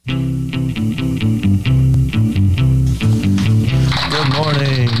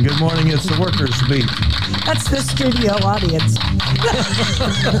morning. It's the Workers' Beat. That's the studio audience.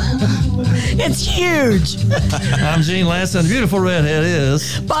 It's huge. I'm Gene Lanston. The beautiful redhead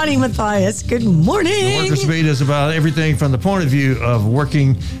is Bonnie Matthias. Good morning. The Workers' Beat is about everything from the point of view of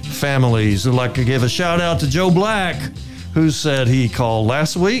working families. I'd like to give a shout out to Joe Black, who said he called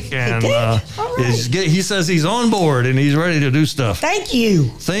last week, and he says he's on board and he's ready to do stuff. Thank you.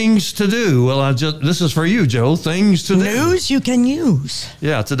 Things to do. Well, this is for you, Joe. Things to do. News you can use.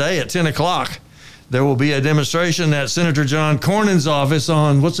 Yeah, today at 10 o'clock, there will be a demonstration at Senator John Cornyn's office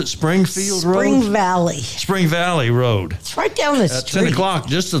on, Springfield Road? Spring Valley Road. It's right down the street. At 10 o'clock,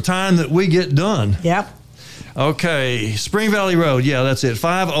 just the time that we get done. Yep. Okay, Spring Valley Road. Yeah, that's it.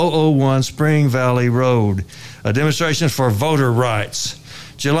 5001 Spring Valley Road. A demonstration for voter rights.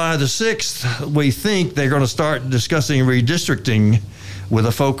 July the 6th, we think they're going to start discussing redistricting with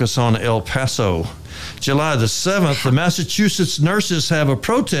a focus on El Paso. July the 7th, the Massachusetts nurses have a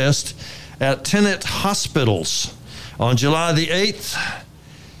protest at Tenet hospitals. On July the 8th,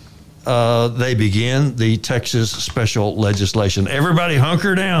 they begin the Texas special legislation. Everybody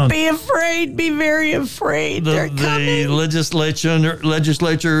hunker down. Be afraid. Be very afraid. They're coming. The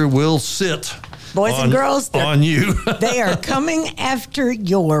legislature will sit. Boys and girls, on you. They are coming after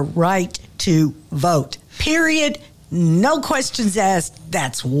your right to vote. Period. No questions asked.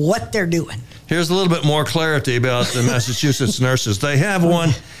 That's what they're doing. Here's a little bit more clarity about the Massachusetts nurses. They have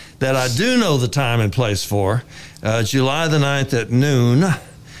one that I do know the time and place for. July the 9th at noon.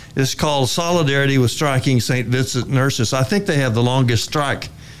 It's called Solidarity with Striking St. Vincent Nurses. I think they have the longest strike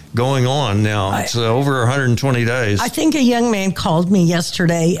going on now. It's over 120 days. I think a young man called me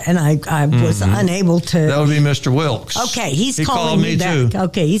yesterday, and I was unable to. That would be Mr. Wilkes. Okay, he called me back. too.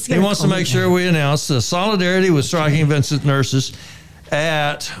 Okay, he wants to make sure we announce the Solidarity with Striking Vincent Nurses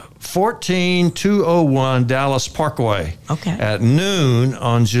at 14201 Dallas Parkway. Okay. At noon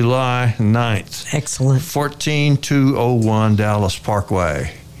on July 9th. Excellent. 14201 Dallas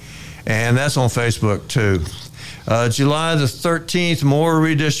Parkway. And that's on Facebook too. July the 13th, more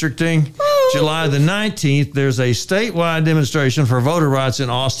redistricting. July the 19th, there's a statewide demonstration for voter rights in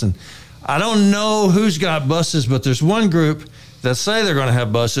Austin. I don't know who's got buses, but there's one group that say they're going to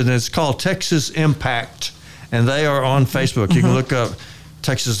have buses, and it's called Texas Impact, and they are on Facebook. You can look up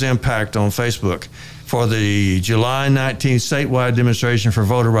Texas Impact on Facebook for the July 19th statewide demonstration for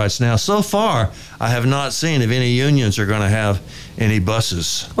voter rights. Now, so far, I have not seen if any unions are going to have any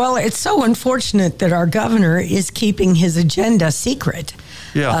buses. Well, it's so unfortunate that our governor is keeping his agenda secret.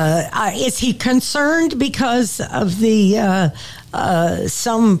 Yeah. Is he concerned because of the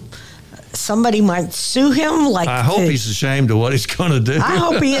somebody might sue him? I hope he's ashamed of what he's going to do. I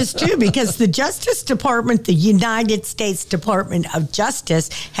hope he is too, because the Justice Department, the United States Department of Justice,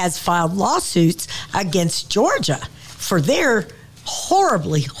 has filed lawsuits against Georgia for their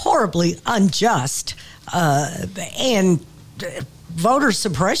horribly, horribly unjust and voter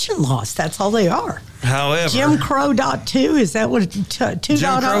suppression laws. That's all they are. However, Jim Crow .2, is that what 2.0?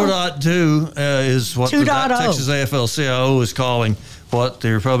 Jim Crow .2 is what the Texas AFL-CIO is calling what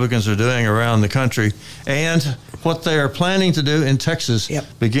the Republicans are doing around the country and what they are planning to do in Texas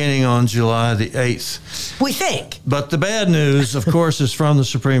beginning on July the 8th. We think. But the bad news, of course, is from the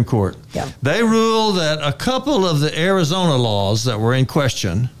Supreme Court. Yeah. They ruled that a couple of the Arizona laws that were in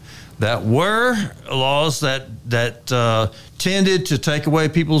question, that were laws that tended to take away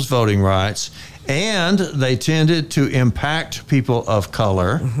people's voting rights, and they tended to impact people of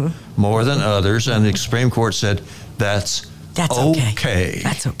color more than others, and the Supreme Court said that's okay.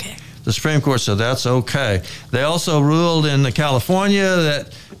 That's okay. The Supreme Court said that's okay. They also ruled in California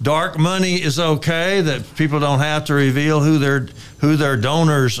that dark money is okay, that people don't have to reveal who their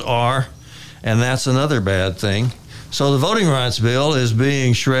donors are, and that's another bad thing. So the voting rights bill is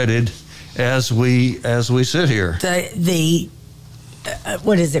being shredded as we sit here.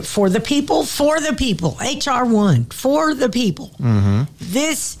 What is it? For the people? For the people. H.R. 1. For the people.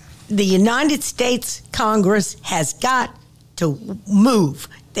 The United States Congress has got to move.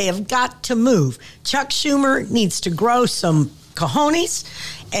 They have got to move. Chuck Schumer needs to grow some cojones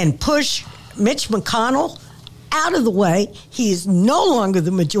and push Mitch McConnell out of the way. He is no longer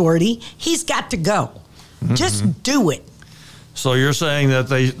the majority. He's got to go. Just do it. So you're saying that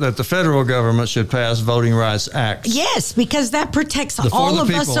the federal government should pass Voting Rights Act? Yes, because that protects all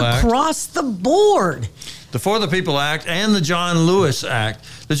of us across the board. The For the People Act and the John Lewis Act.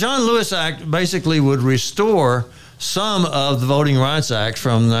 The John Lewis Act basically would restore some of the Voting Rights Act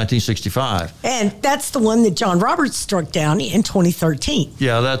from 1965. And that's the one that John Roberts struck down in 2013.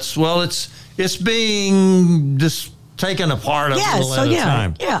 Yeah, it's being taken apart a little at a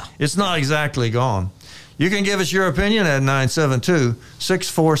time. Yeah. It's not exactly gone. You can give us your opinion at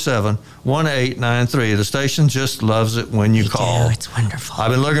 972-647-1893. The station just loves it when you call. Do. It's wonderful. I've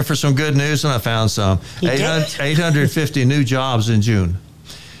been looking for some good news, and I found some. 850 new jobs in June.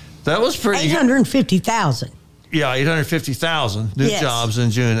 That was pretty 850,000. Yeah, 850,000 new jobs in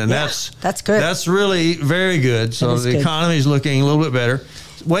June, and that's good. That's really very good. So the economy is looking a little bit better.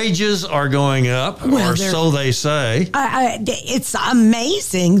 Wages are going up, or so they say. It's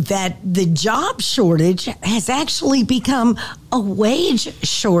amazing that the job shortage has actually become a wage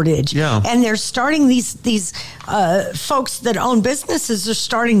shortage. Yeah. And they're starting these folks that own businesses are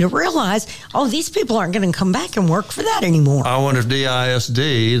starting to realize, these people aren't going to come back and work for that anymore. I wonder if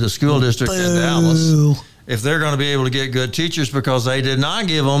DISD, the school district in Dallas, if they're going to be able to get good teachers because they did not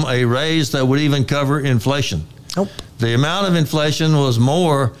give them a raise that would even cover inflation. Nope. The amount of inflation was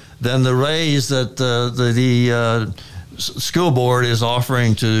more than the raise that the school board is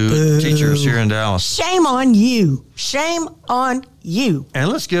offering to teachers here in Dallas. Shame on you. Shame on you. And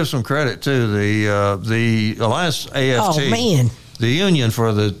let's give some credit to the Alliance AFT. Oh, man. The union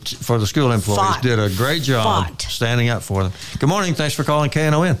for the school employees did a great job standing up for them. Good morning. Thanks for calling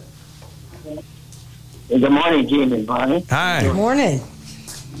KNON. Good morning, Jim and Bonnie. Hi. Good morning.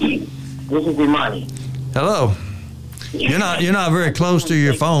 This is Imani. Hello. You're not very close to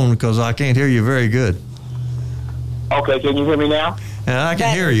your phone because I can't hear you very good. Okay, can you hear me now? Yeah, I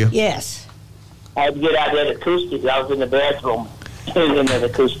can hear you. Yes. I had to get out that acoustic. I was in the bathroom in that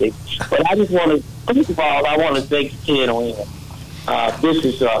acoustic. But I just want to, first of all, I want to thank KNON. This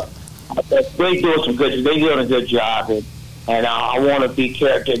is they're doing some good. They're doing a good job, and I want to be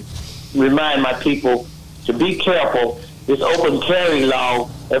careful. Remind my people to be careful. This open carry law,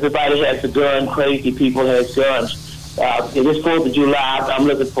 everybody has a gun, crazy people has guns. This 4th of July, I'm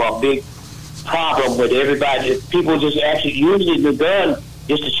looking for a big problem with everybody. People just actually using the gun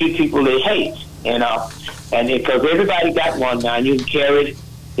just to shoot people they hate, and because everybody got one now, and you can carry it.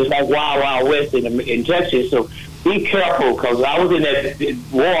 It's like Wild Wild West in Texas, so be careful, because I was in that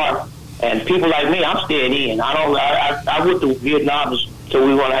war, and people like me, I'm staying in. I went to Vietnam, so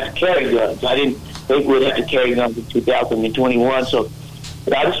we won't have to carry guns. I didn't think we'd have to carry guns in 2021. So,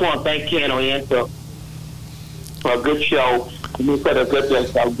 but I just want to thank KNON for a good show. You put a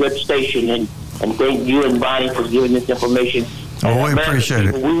good station, and thank you and Bonnie for giving this information. Oh, we appreciate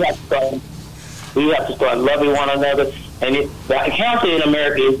it. We have to start loving one another. And the cancer in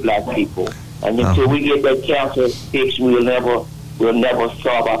America is black people. And until we get that cancer fixed, we'll never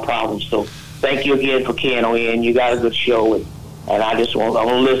solve our problems. So thank you again for KNON. You got a good show, and I just want to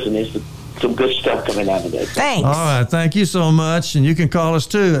listen. There's some good stuff coming out of that. Thanks. All right. Thank you so much. And you can call us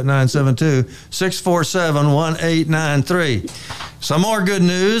too at 972-647-1893. Some more good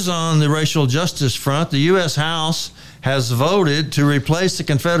news on the racial justice front. The U.S. House has voted to replace the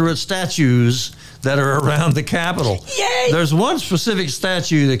Confederate statues that are around the Capitol. Yay! There's one specific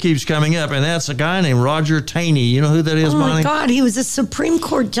statue that keeps coming up, and that's a guy named Roger Taney. You know who that is, Bonnie? Oh, my God. He was a Supreme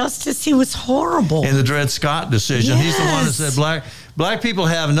Court justice. He was horrible. In the Dred Scott decision. Yes. He's the one that said black people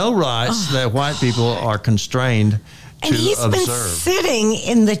have no rights that white people are constrained to and he's observe. been sitting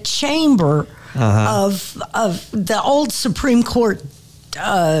in the chamber of the old Supreme Court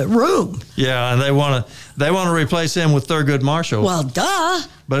room. Yeah, and they want to replace him with Thurgood Marshall. Well, duh.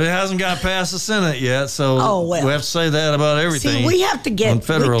 But it hasn't got past the Senate yet, so we have to say that about everything. See, we have to get on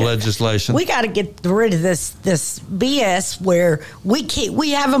federal legislation. We got to get rid of this BS where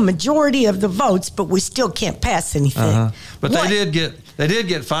we have a majority of the votes, but we still can't pass anything. But they did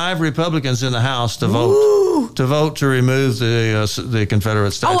get 5 Republicans in the House to vote to remove the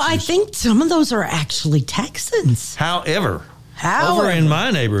Confederate statues. Oh, I think some of those are actually Texans. However, over in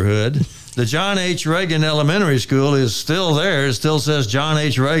my neighborhood, the John H. Reagan Elementary School is still there. It still says John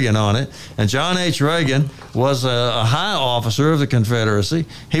H. Reagan on it. And John H. Reagan was a high officer of the Confederacy.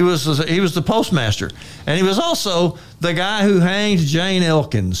 He was the postmaster. And he was also the guy who hanged Jane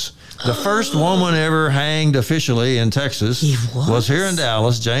Elkins. The first woman ever hanged officially in Texas was here in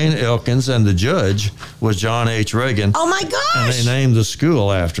Dallas, Jane Elkins, and the judge was John H. Reagan. Oh, my gosh. And they named the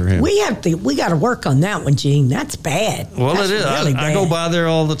school after him. We got to work on that one, Gene. That's bad. Well, That's it is. Really I go by there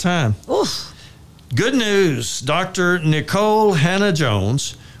all the time. Oof. Good news. Dr. Nicole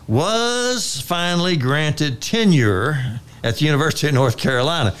Hannah-Jones was finally granted tenure at the University of North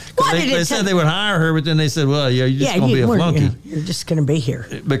Carolina. Why They, did it they said take- they would hire her, but then they said, well, yeah, you're just going to be a flunky. You're just going to be here.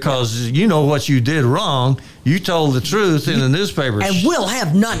 Because you know what you did wrong. You told the truth in the newspapers. And we'll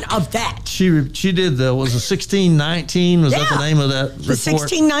have none of that. She did the, was it 1619? Was that the name of that report? The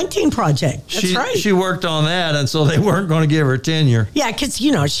 1619 Project. That's right. She worked on that, and so they weren't going to give her tenure. Yeah, because,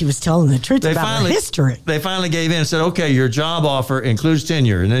 she was telling the truth about her history. They finally gave in and said, okay, your job offer includes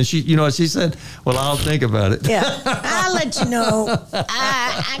tenure. And then she said, well, I'll think about it. Yeah, I'll let you know.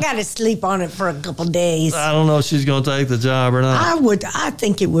 I got to sleep on it for a couple days. I don't know if she's going to take the job or not. I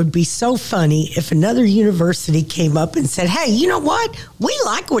think it would be so funny if another university came up and said, hey, you know what? We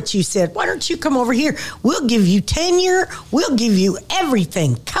like what you said. Why don't you come over here? We'll give you tenure. We'll give you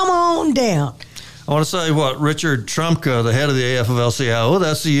everything. Come on down. I want to say what Richard Trumka, the head of the AFL-CIO,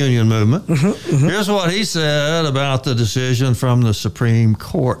 that's the union movement. Here's what he said about the decision from the Supreme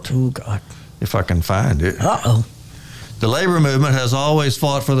Court. Oh, God. If I can find it. Uh-oh. The labor movement has always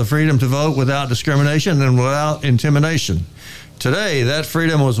fought for the freedom to vote without discrimination and without intimidation. Today, that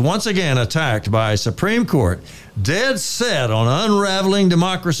freedom was once again attacked by a Supreme Court dead set on unraveling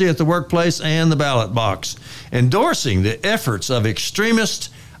democracy at the workplace and the ballot box, endorsing the efforts of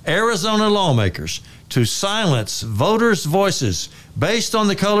extremist Arizona lawmakers to silence voters' voices based on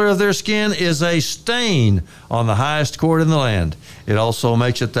the color of their skin is a stain on the highest court in the land. It also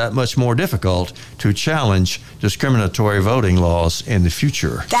makes it that much more difficult to challenge discriminatory voting laws in the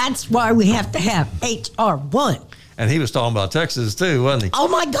future. That's why we have to have H.R. 1. And he was talking about Texas, too, wasn't he? Oh,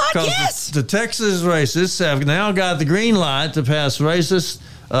 my God, 'Cause yes. The Texas racists have now got the green light to pass racist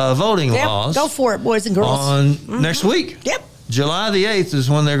voting laws. Go for it, boys and girls. On next week. Yep. July the 8th is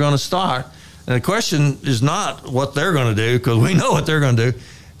when they're going to start. And the question is not what they're going to do, because we know what they're going to do.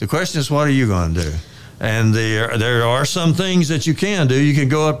 The question is, what are you going to do? And there are some things that you can do. You can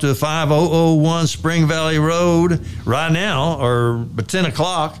go up to 5001 Spring Valley Road right now, or at 10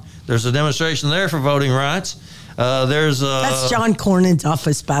 o'clock. There's a demonstration there for voting rights. That's John Cornyn's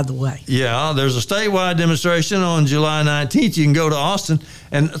office, by the way. Yeah, there's a statewide demonstration on July 19th. You can go to Austin.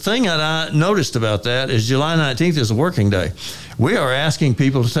 And the thing that I noticed about that is July 19th is a working day. We are asking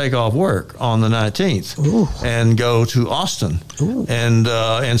people to take off work on the 19th and go to Austin and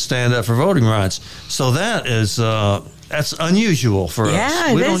stand up for voting rights. So that is that's unusual for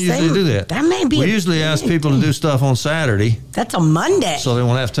us. We don't usually do that. That may be. We usually ask people to do stuff on Saturday. That's a Monday. So they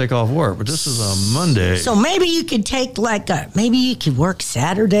won't have to take off work. But this is a Monday. So maybe you could take maybe you could work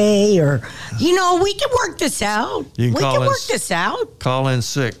Saturday, or we can work this out. You can work this out. Call in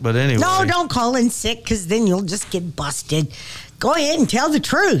sick, but anyway. No, don't call in sick, because then you'll just get busted. Go ahead and tell the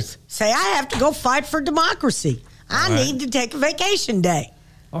truth. Say, I have to go fight for democracy. I need to take a vacation day.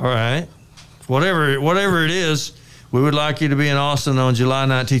 All right. Whatever it is, we would like you to be in Austin on July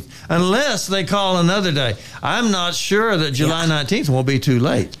 19th, unless they call another day. I'm not sure that July 19th won't be too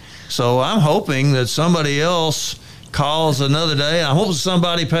late. So I'm hoping that somebody else calls another day. I hope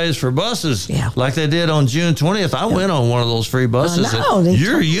somebody pays for buses like they did on June 20th. I went on one of those free buses that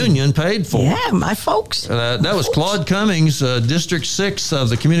your union paid for. Yeah, my folks. That was Claude Cummings, District 6 of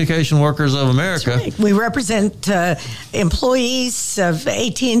the Communication Workers of America. Right. We represent employees of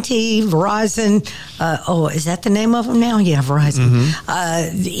AT&T, Verizon. Is that the name of them now? Yeah, Verizon.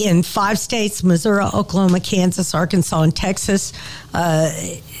 In 5 states, Missouri, Oklahoma, Kansas, Arkansas, and Texas.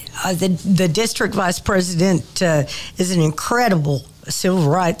 The district vice president is an incredible civil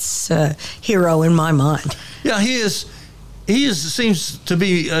rights hero in my mind. Yeah, he is. He seems to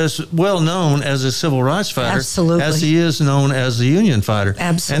be as well known as a civil rights fighter as he is known as a union fighter.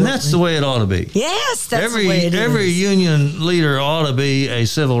 Absolutely. And that's the way it ought to be. Yes, that's the way it is. Every union leader ought to be a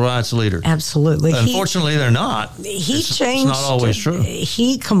civil rights leader. Absolutely. Unfortunately, they're not. It's not always true.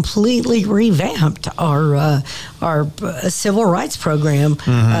 He completely revamped our civil rights program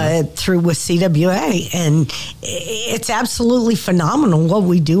through with CWA, and it's absolutely phenomenal what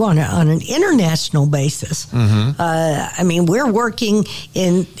we do on an international basis. I mean, we're working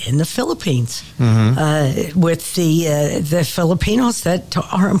in the Philippines with the Filipinos that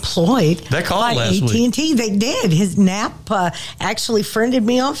are employed they called by AT&T. AT&T. They did. His NAP actually friended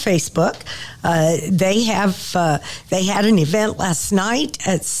me on Facebook. They had an event last night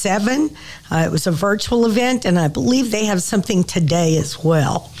at 7. It was a virtual event, and I believe they have something today as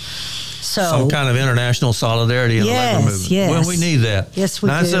well. So, some kind of international solidarity in the labor movement. Yes. Well, we need that. Yes, we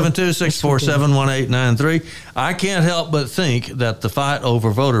do. 972-647-1893. I can't help but think that the fight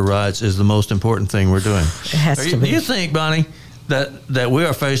over voter rights is the most important thing we're doing. It has to be. Do you think, Bonnie, that we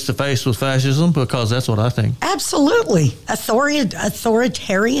are face to face with fascism? Because that's what I think. Absolutely.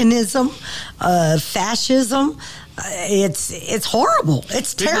 Authoritarianism, fascism, It's horrible.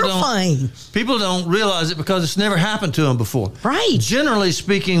 It's terrifying. People don't realize it because it's never happened to them before. Right. Generally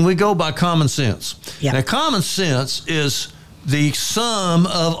speaking, we go by common sense. Yeah. Now, common sense is the sum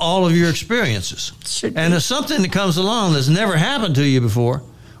of all of your experiences. Should And be. if something that comes along that's never happened to you before,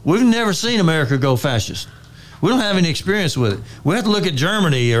 we've never seen America go fascist. We don't have any experience with it. We have to look at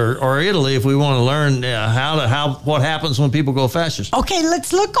Germany or Italy if we want to learn what happens when people go fascist. Okay,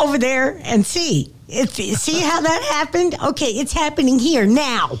 let's look over there and see. See how that happened? Okay, it's happening here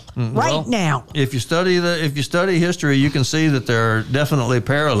now, Well, now. If you study history, you can see that there are definitely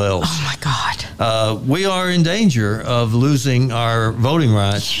parallels. Oh my God! We are in danger of losing our voting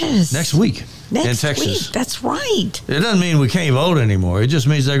rights next week in Texas. Week, that's right. It doesn't mean we can't vote anymore. It just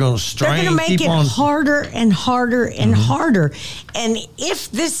means they're going to They're going to make keep it on. harder and harder and harder. And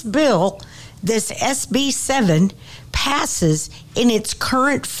if this bill, this SB 7, passes in its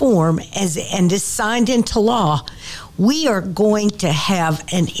current form and is signed into law, we are going to have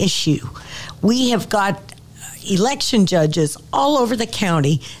an issue. We have got election judges all over the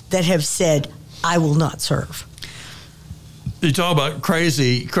county that have said, I will not serve. You talk about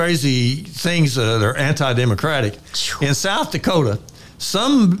crazy things that are anti-democratic. In South Dakota,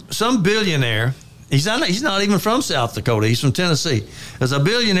 some billionaire, he's not even from South Dakota, he's from Tennessee. There's a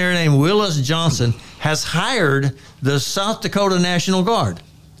billionaire named Willis Johnson has hired the South Dakota National Guard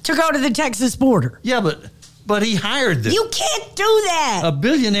To go to the Texas border. Yeah, but he hired them. You can't do that. A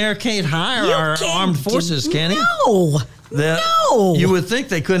billionaire can't hire our armed forces, can he? No. No. You would think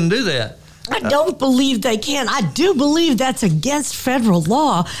they couldn't do that. I don't believe they can. I do believe that's against federal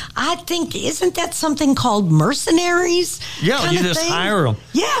law. I think, isn't that something called mercenaries? Yeah, kind you of just thing? hire them.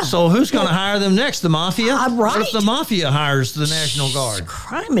 Yeah. So who's going to hire them next? The mafia? Right. What if the mafia hires the National Guard?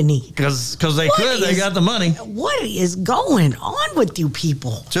 Criminy. Because they could. They got the money. What is going on with you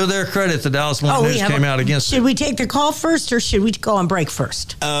people? To their credit, the Dallas Morning News came out against Should we take the call first or should we go on break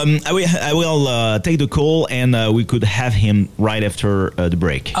first? I will take the call and we could have him right after the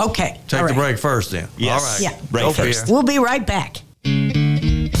break. Okay. Take all the right. break first then. Yes. All right. Yeah. Break Go first. Pierre. We'll be right back.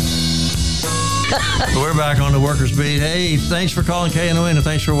 We're back on the Workers Beat. Hey, thanks for calling KNON and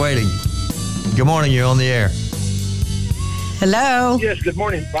thanks for waiting. Good morning. You're on the air. Hello. Yes, good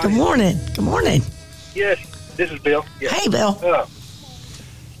morning, Bonnie. Good morning. Good morning. Yes, this is Bill. Yes. Hey, Bill.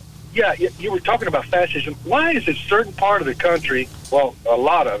 Yeah, you were talking about fascism. Why is it certain part of the country, well, a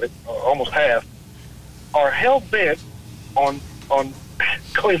lot of it, almost half, are hell-bent on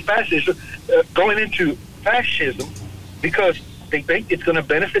going into fascism because they think it's going to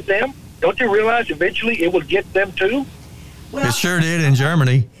benefit them? Don't you realize eventually it will get them too? Well, It sure did in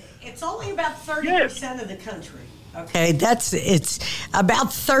Germany. It's only about 30% of the country. Okay, it's about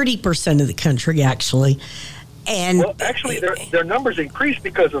 30% of the country, actually. And Well, actually, their numbers increase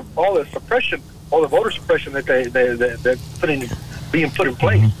because of all the suppression, all the voter suppression that they're being put in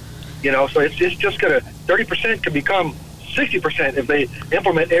place. You know, so it's just going to 30% could become 60% if they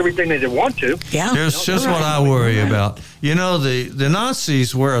implement everything that they want to. yeah, Here's just what I worry about. You know, the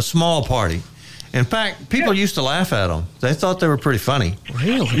Nazis were a small party. In fact, people used to laugh at them. They thought they were pretty funny.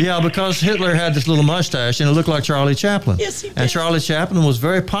 Really? Yeah, because Hitler had this little mustache and it looked like Charlie Chaplin. Yes, he did. And Charlie Chaplin was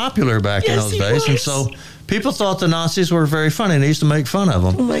very popular back in Yes, those he days. And was. so people thought the Nazis were very funny and they used to make fun of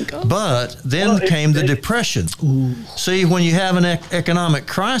them. Oh, my God. But then came the Depression. See, when you have an economic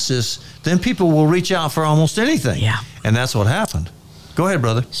crisis, then people will reach out for almost anything. Yeah. And that's what happened. Go ahead,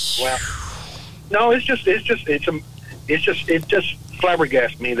 brother. Well, no, it just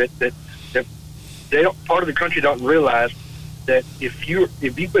flabbergasts me that they don't, part of the country don't realize that if you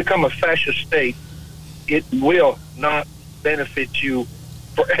become a fascist state, it will not benefit you.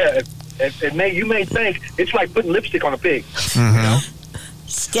 You may think it's like putting lipstick on a pig.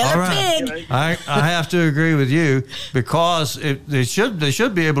 Still All a right. pig. I have to agree with you because they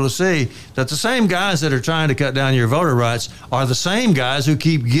should be able to see that the same guys that are trying to cut down your voter rights are the same guys who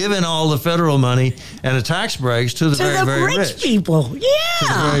keep giving all the federal money and the tax breaks to the To very, the very rich rich. people. To the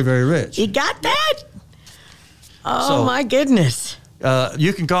Yeah. very, very rich. You got that? Oh, So- my goodness.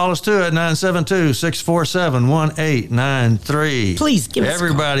 You can call us too at 972-647-1893. Please give us a call.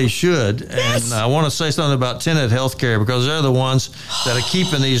 Everybody should. Yes. And I want to say something about Tenet Healthcare because they're the ones that are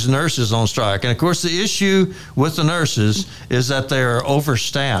keeping these nurses on strike. And of course, the issue with the nurses is that they are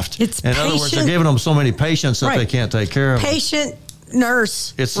overstaffed. It's In other words, they're patient- giving them so many patients that Right. they can't take care of them.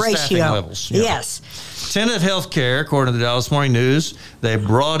 Patient-nurse It's the ratio. staffing levels, yeah. Yes. Tenet Healthcare, according to the Dallas Morning News, they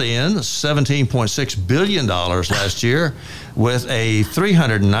brought in $17.6 billion last year with a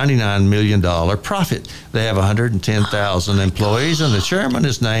 $399 million profit. They have 110,000 employees, and the chairman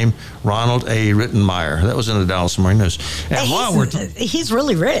is named Ronald A. Rittenmeyer. That was in the Dallas Morning News. And while we're He's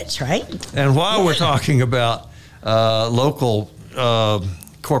really rich, right? talking about local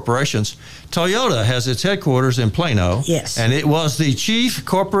corporations. Toyota has its headquarters in Plano. Yes. And it was the chief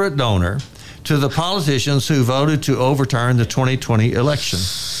corporate donor to the politicians who voted to overturn the 2020 election.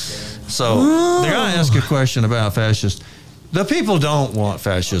 So they're going to ask a question about fascists. The people don't want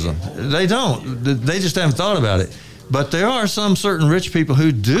fascism. They don't. They just haven't thought about it. But there are some certain rich people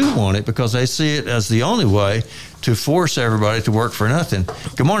who do want it because they see it as the only way to force everybody to work for nothing.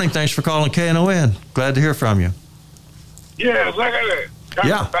 Good morning. Thanks for calling KNON. Glad to hear from you. Yes, I got to talk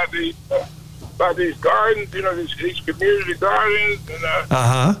about these gardens, these community gardens, and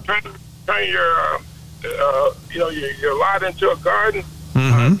trying to turn your lot into a garden.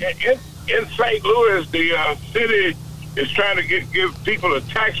 In St. Louis, the city is trying to give people a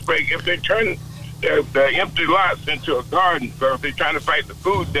tax break if they turn their empty lots into a garden, or if they're trying to fight the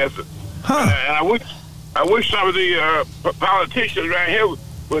food desert. And I wish some of the politicians right here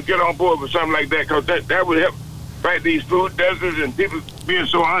would get on board with something like that, because that would help fight these food deserts and people being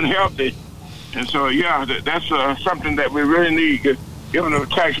so unhealthy. And so, that's something that we really need, giving them a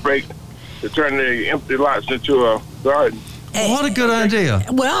tax break to turn the empty lots into a garden. What a good idea.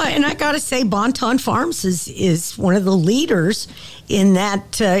 Well, and I got to say, Bonton Farms is one of the leaders in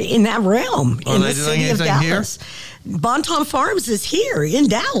that realm in the city of Dallas. Bonton Farms is here in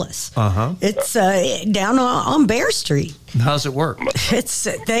Dallas. It's down on Bear Street. How's it work?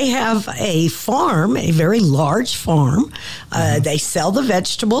 They have a farm, a very large farm. They sell the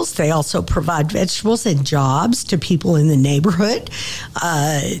vegetables. They also provide vegetables and jobs to people in the neighborhood.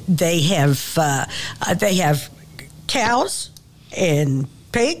 They have cows and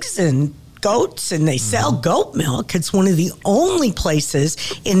pigs and goats, and they sell goat milk. It's one of the only places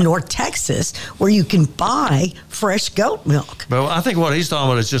in North Texas where you can buy fresh goat milk. But I think what he's talking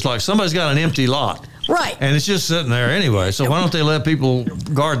about is just like somebody's got an empty lot. Right. And it's just sitting there anyway. So why don't they let people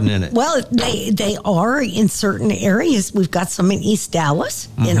garden in it? Well, they are in certain areas. We've got some in East Dallas,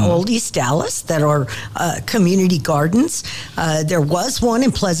 in Old East Dallas, that are community gardens. There was one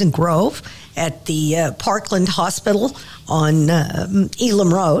in Pleasant Grove at the Parkland Hospital on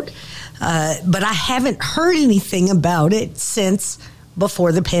Elam Road. But I haven't heard anything about it since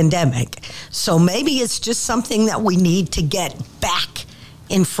before the pandemic. So maybe it's just something that we need to get back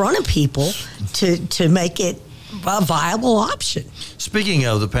in front of people to make it a viable option. Speaking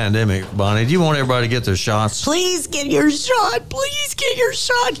of the pandemic, Bonnie, do you want everybody to get their shots? Please get your shot. Please get your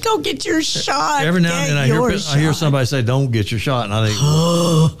shot. Go get your shot. Every now and then I hear somebody say, don't get your shot. And I think,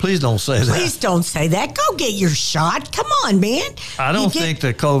 please don't say that. Please don't say that. Go get your shot. Come on, man. I don't think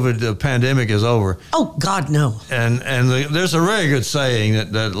the COVID pandemic is over. Oh, God, no. And there's a very good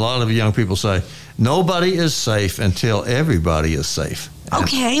saying that a lot of young people say, nobody is safe until everybody is safe.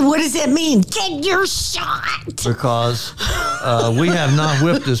 Okay, what does that mean? Get your shot. Because we have not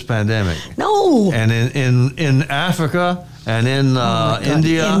whipped this pandemic. No. And in Africa and in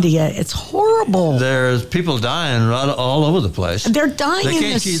India, it's horrible. There's people dying right all over the place. They're dying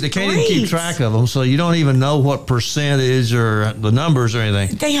in the streets. They can't even keep track of them, so you don't even know what percentage or the numbers or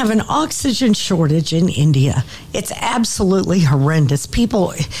anything. They have an oxygen shortage in India. It's absolutely horrendous.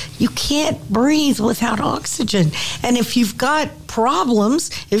 People, you can't breathe without oxygen. And if you've got problems,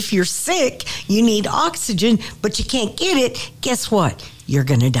 if you're sick, you need oxygen, but you can't get it, guess what? You're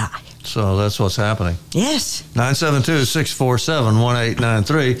going to die. So that's what's happening. Yes.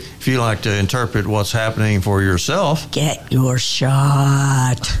 972-647-1893. If you like to interpret what's happening for yourself, get your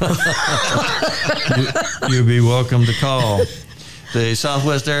shot. You'd be welcome to call. The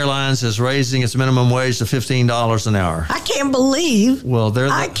Southwest Airlines is raising its minimum wage to $15 an hour. I can't believe.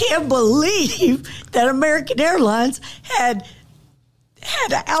 I can't believe that American Airlines had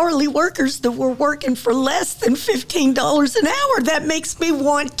hourly workers that were working for less than $15 an hour. That makes me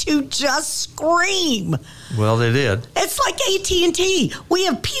want to just scream. Well, they did. It's like AT&T. We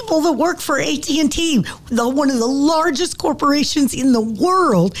have people that work for AT&T, one of the largest corporations in the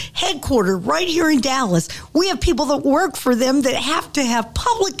world, headquartered right here in Dallas. We have people that work for them that have to have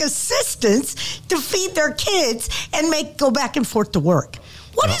public assistance to feed their kids and go back and forth to work.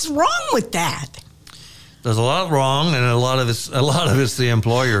 What is wrong with that? There's a lot wrong, and a lot of it's the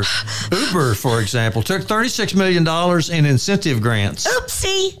employers. Uber, for example, took $36 million in incentive grants.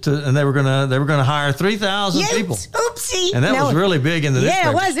 Oopsie! And they were gonna hire 3,000 people. Oopsie! And that was really big in the newspaper.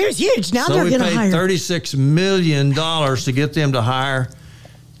 Yeah, it was. It was huge. Now they're going to hire. So we paid $36 million to get them to hire.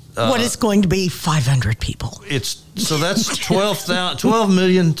 What is going to be 500 people? That's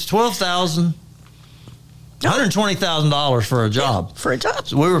 $120,000 for a job. For a job.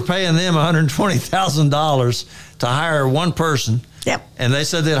 So we were paying them $120,000 to hire one person. Yep. And they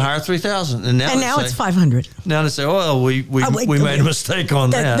said they'd hire 3,000. And now it's 500. Now they say, well, we made a mistake on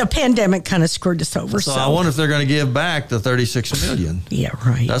that. The pandemic kind of screwed us over. So I wonder if they're going to give back the $36 million. Yeah,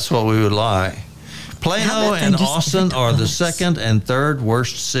 right. That's what we would like. Plano and Austin are the second and third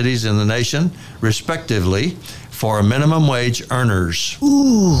worst cities in the nation, respectively, for minimum wage earners.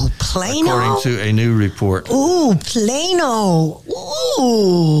 Ooh, Plano. According to a new report. Ooh, Plano.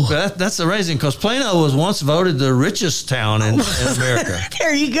 Ooh. That's amazing because Plano was once voted the richest town in America.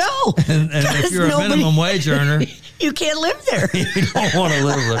 There you go. And if you're a minimum wage earner, you can't live there. You don't want to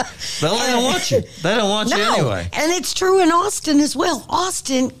live there. But they don't want you. They don't want you anyway. And it's true in Austin as well.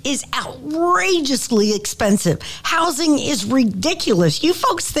 Austin is outrageously expensive. Housing is ridiculous. You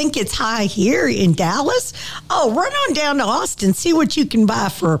folks think it's high here in Dallas? Oh, run on down to Austin. See what you can buy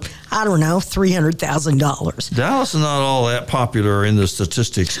for, I don't know, $300,000. Dallas is not all that popular in the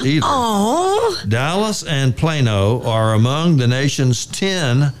statistics either. Oh. Dallas and Plano are among the nation's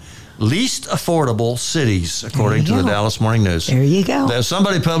 10 least affordable cities, according to the Dallas Morning News. There you go.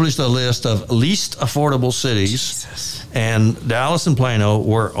 Somebody published a list of least affordable cities, and Dallas and Plano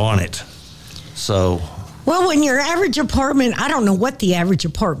were on it. So... Well, when your average apartment, I don't know what the average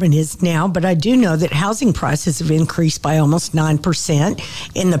apartment is now, but I do know that housing prices have increased by almost 9%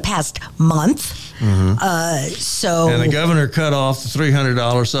 in the past month. Mm-hmm. And the governor cut off the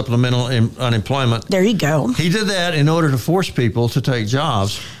 $300 supplemental unemployment. There you go. He did that in order to force people to take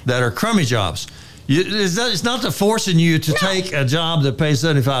jobs that are crummy jobs. It's not forcing you to take a job that pays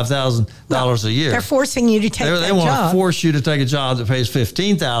 $75,000 a year. They're forcing you to take that job. They want to force you to take a job that pays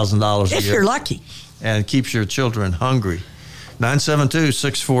 $15,000 a year. If you're lucky. And keeps your children hungry.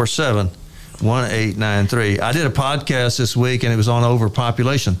 972-647-1893. I did a podcast this week, and it was on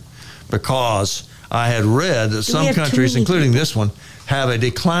overpopulation because I had read that some countries, including this one, have a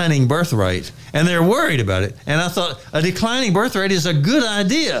declining birth rate, and they're worried about it. And I thought, a declining birth rate is a good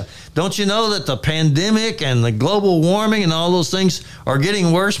idea. Don't you know that the pandemic and the global warming and all those things are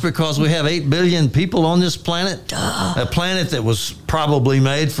getting worse because we have 8 billion people on this planet? Duh. A planet that was probably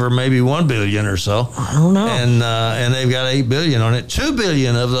made for maybe 1 billion or so. I don't know. And they've got 8 billion on it. 2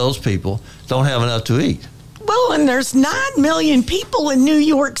 billion of those people don't have enough to eat. Well, and there's 9 million people in New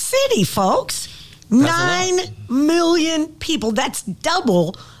York City, folks. 9 million people. That's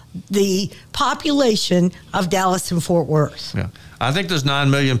double the population of Dallas and Fort Worth. Yeah. I think there's 9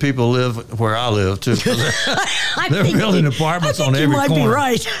 million people live where I live, too. They're building apartments on every corner. You might be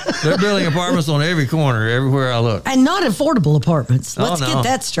right. They're building apartments on every corner, everywhere I look. And not affordable apartments. Let's get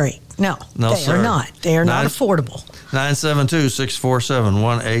that straight. No, they are not. They are not affordable.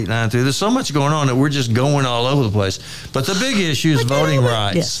 972-647-1893. There's so much going on that we're just going all over the place. But the big issue is voting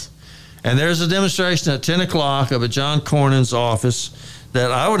rights. Yes. And there's a demonstration at 10 o'clock up at John Cornyn's office that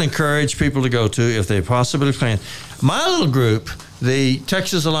I would encourage people to go to if they possibly can. My little group, the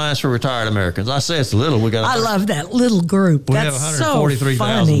Texas Alliance for Retired Americans, I say it's little. I love that little group. We have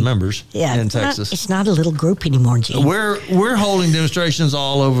 143,000 members in Texas. It's not a little group anymore, Gene. We're holding demonstrations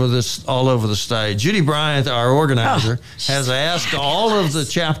all over the state. Judy Bryant, our organizer, has asked all of the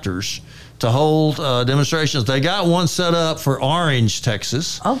chapters to hold demonstrations. They got one set up for Orange,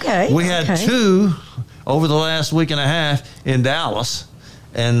 Texas. Okay. We had 2 over the last week and a half in Dallas.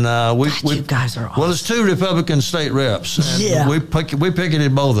 And you guys are awesome. Well, there's 2 Republican state reps. And we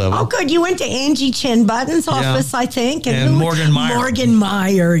picketed both of them. Oh, good. You went to Angie Chin Button's office, I think. And Morgan Meyer. Morgan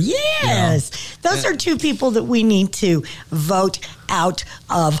Meyer, yes. Yeah. Those are 2 people that we need to vote out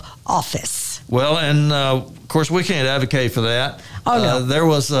of office. Well, and of course, we can't advocate for that. Oh, no. There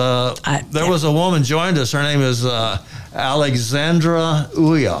was a woman joined us. Her name is Alexandra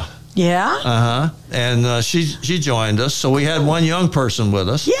Uya. Yeah. And she joined us. So we had one young person with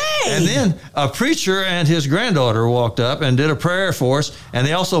us. Yay! And then a preacher and his granddaughter walked up and did a prayer for us. And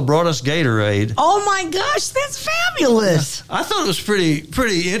they also brought us Gatorade. Oh my gosh, that's fabulous! I thought it was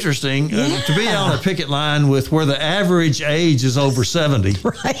pretty interesting to be on a picket line with where the average age is over 70.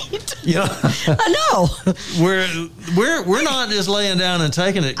 Right. You know, I know. We're not just laying down and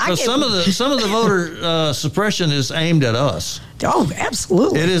taking it because some of the voter suppression is aimed at us. Oh,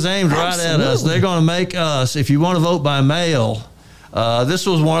 absolutely. It is aimed right at us. They're going to make us, if you want to vote by mail, this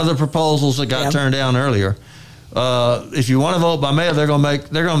was one of the proposals that got turned down earlier. If you want to vote by mail, they're going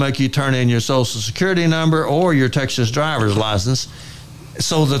to make you turn in your Social Security number or your Texas driver's license,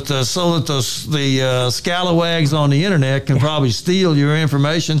 so that the scalawags on the internet can probably steal your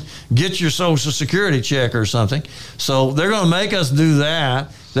information, get your Social Security check or something. So they're going to make us do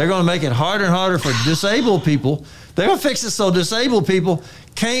that. They're going to make it harder and harder for disabled people. They're going to fix it so disabled people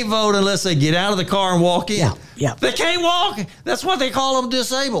can't vote unless they get out of the car and walk in. Yeah. They can't walk. That's what they call them,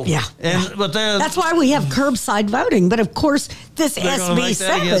 disabled. Yeah. But that's why we have curbside voting. But of course, this They're gonna make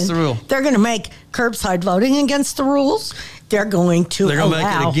that against the SB7, rule. they're going to make curbside voting against the rules. They're going to They're going to make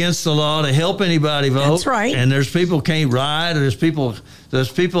allow. it against the law to help anybody vote. That's right. And there's people can't ride. Or there's people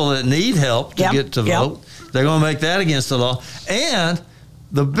that need help to Yep, get to yep. vote. They're going to make that against the law. And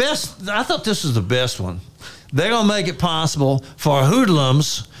the best, I thought this was the best one. They're going to make it possible for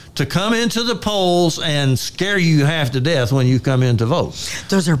hoodlums to come into the polls and scare you half to death when you come in to vote.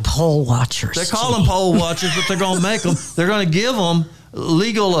 Those are poll watchers. They call them poll watchers, but they're going to make them. They're going to give them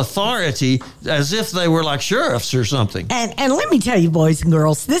legal authority as if they were like sheriffs or something. And let me tell you, boys and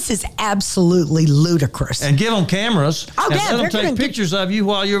girls, this is absolutely ludicrous. And give them cameras Oh, and yeah, let them they're take gonna pictures of you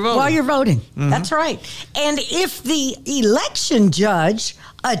while you're voting. While you're voting. That's right. And if the election judge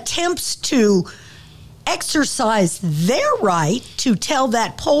attempts to exercise their right to tell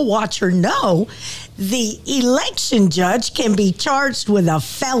that poll watcher no, the election judge can be charged with a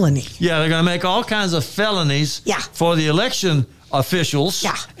felony. Yeah, they're going to make all kinds of felonies Yeah. for the election officials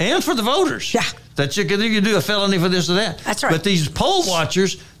Yeah. and for the voters. Yeah. That you can do a felony for this or that. That's right. But these poll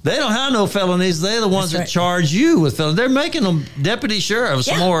watchers, they don't have no felonies. They're the ones That's that right. charge you with felonies. They're making them deputy sheriffs,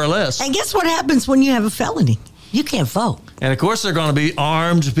 Yeah. more or less. And guess what happens when you have a felony? You can't vote. And of course, they're going to be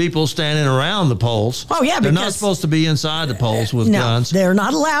armed people standing around the polls. Oh, yeah, they're not because- supposed to be inside the polls with No, guns. they're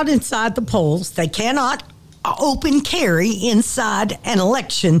not allowed inside the polls. They cannot open carry inside an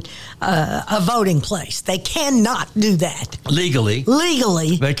election, a voting place. They cannot do that Legally.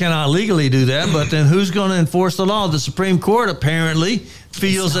 legally. They cannot legally do that, but then who's going to enforce the law? The Supreme Court apparently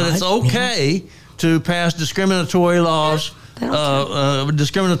feels that it's not, okay to pass discriminatory laws, They don't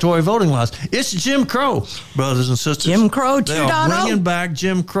discriminatory voting laws. It's Jim Crow, brothers and sisters. Jim Crow They are 2.0. bringing back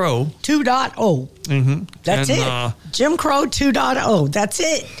Jim Crow. 2.0. Mm-hmm. That's And, it. Jim Crow 2.0. That's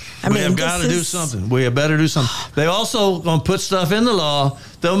it. I we mean, have got to this do is- something. We have better do something. They also going to put stuff in the law.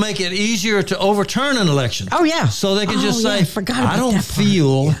 They'll make it easier to overturn an election. Oh, yeah. So they can just Oh, yeah, say, I forgot about I don't that part.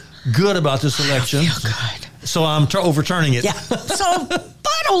 feel Yeah. good about this election. Feel good. So I'm overturning it. Yeah. So, but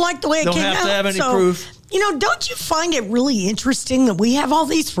I don't like the way it Don't came out. have to have any So, proof. You know, don't you find it really interesting that we have all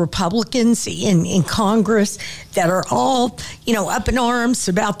these Republicans in Congress that are all, you know, up in arms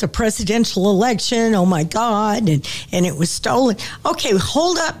about the presidential election? Oh, my God. And it was stolen. Okay,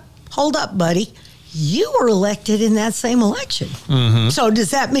 hold up, buddy. You were elected in that same election. Mm-hmm. So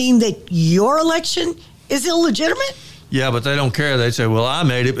does that mean that your election is illegitimate? Yeah, but they don't care. They say, well, I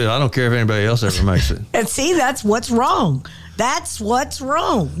made it, but I don't care if anybody else ever makes it. And see, that's what's wrong. That's what's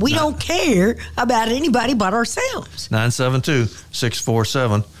wrong. We don't care about anybody but ourselves.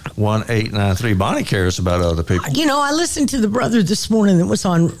 972-647-1893. Bonnie cares about other people. You know, I listened to the brother this morning that was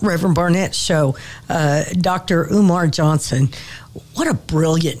on Reverend Barnett's show, Dr. Umar Johnson. What a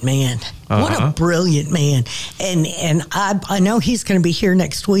brilliant man. What a brilliant man. And I know he's going to be here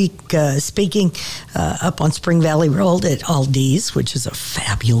next week speaking up on Spring Valley Road at Aldi's, which is a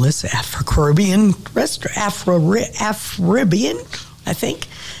fabulous Afro-Caribbean restaurant. Afro-Caribbean, I think.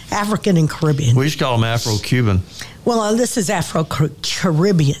 African and Caribbean. We used to call them Afro-Cuban. Well, this is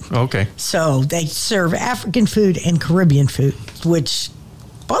Afro-Caribbean. Okay. So they serve African food and Caribbean food, which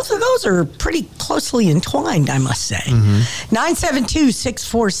both of those are pretty closely entwined, I must say.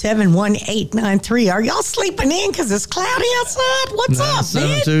 972-647-1893. Are y'all sleeping in because it's cloudy outside? What's up,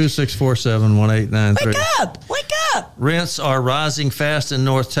 man? 972-647-1893. Wake up. Wake up. Rents are rising fast in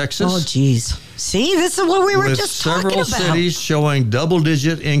North Texas. Oh, geez. See, this is what we were with just talking several about. cities showing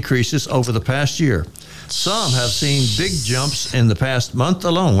double-digit increases over the past year. Some have seen big jumps in the past month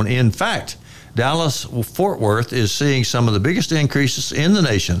alone. In fact, Dallas-Fort Worth is seeing some of the biggest increases in the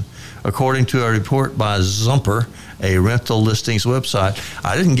nation, according to a report by Zumper, a rental listings website.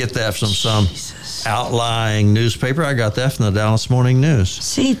 I didn't get that from some outlying newspaper. I got that from the Dallas Morning News.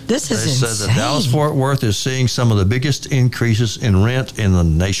 See, this They is said insane. that Dallas-Fort Worth is seeing some of the biggest increases in rent in the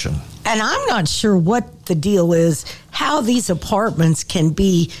nation. And I'm not sure what the deal is, how these apartments can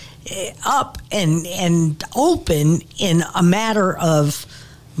be up and open in a matter of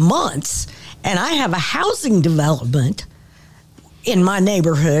months. And I have a housing development in my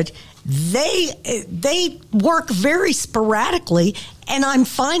neighborhood. They work very sporadically, and I'm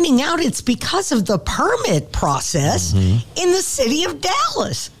finding out it's because of the permit process in the city of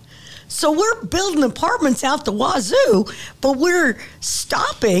Dallas. So we're building apartments out the wazoo, but we're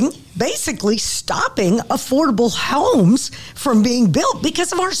basically stopping affordable homes from being built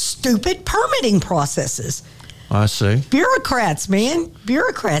because of our stupid permitting processes. I see. Bureaucrats, man.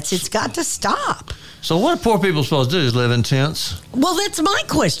 Bureaucrats. It's got to stop. So what are poor people supposed to do? Is live in tents? Well, that's my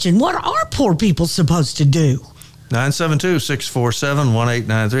question. What are poor people supposed to do?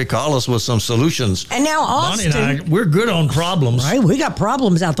 972-647-1893. Call us with some solutions. And now Austin. Bonnie and I, we're good on problems. Right, we got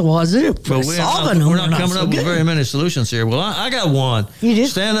problems out the wazoo. But We're solving them. we're not coming so up with good. very many solutions here. Well, I got one. You do?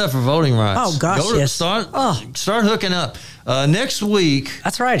 Stand up for voting rights. Oh, gosh, yes. Start Oh. hooking up. Next week,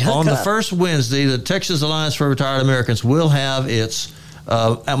 That's right, hook on the up. first Wednesday, the Texas Alliance for Retired Americans will have its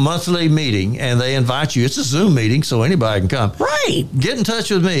a monthly meeting, and they invite you. It's a Zoom meeting, so anybody can come. Right. Get in touch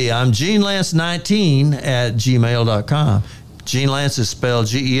with me. I'm GeneLance19@gmail.com. Gene Lance is spelled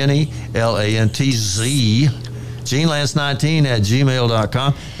GeneLantz.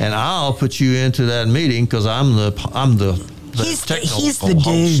 GeneLance19@gmail.com, and I'll put you into that meeting because I'm the technical He's the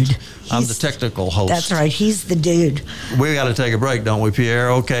host. dude. I'm the technical host. That's right. He's the dude. We got to take a break, don't we, Pierre?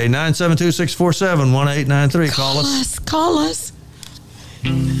 Okay, 972-647-1893. Call us. Call us.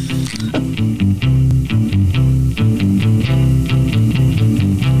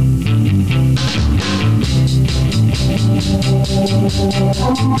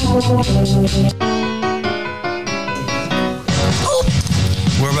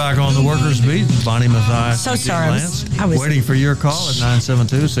 We're back on the Workers Beat. Bonnie Mathias. So and Gene sorry, Lance. I was waiting for your call at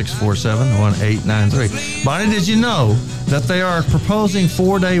 972-647-1893. Bonnie, did you know that they are proposing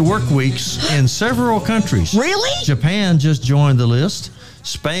 4-day work weeks in several countries? Really? Japan just joined the list.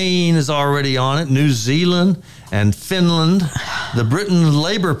 Spain is already on it. New Zealand and Finland. The Britain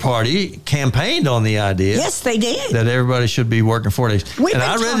Labour Party campaigned on the idea. Yes, they did. That everybody should be working 4 days. We've And been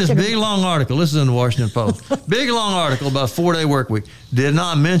I read this talking big long article. This is in the Washington Post. Big long article about 4-day work week. Did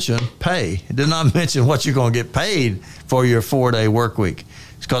not mention pay. It did not mention what you're going to get paid for your 4-day work week.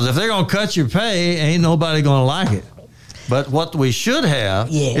 Because if they're going to cut your pay, ain't nobody going to like it. But what we should have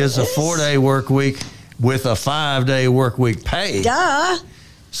is a 4-day work week with a 5-day work week pay. Duh.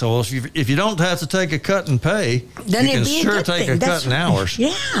 So if you don't have to take a cut in pay, Then you can it'd be a sure good take thing. a That's cut in right. hours.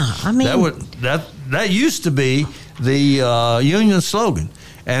 Yeah, I mean That used to be the union slogan,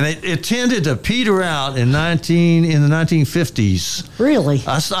 and it tended to peter out in the 1950s. really.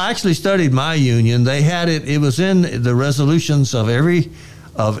 I actually studied my union. They had it. It was in the resolutions of every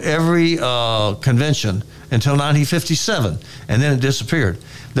convention until 1957, and then it disappeared.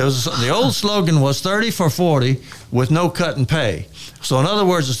 The old slogan was 30 for 40 with no cut in pay. So in other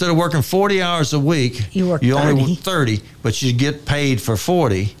words, instead of working 40 hours a week, You work only 30. work 30, but you get paid for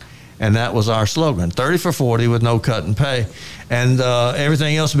 40. And that was our slogan: 30 for 40 with no cut in pay, and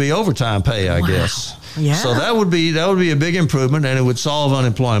everything else would be overtime pay, I guess. Yeah. So that would be a big improvement, and it would solve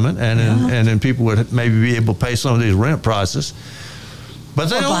unemployment, and then people would maybe be able to pay some of these rent prices. But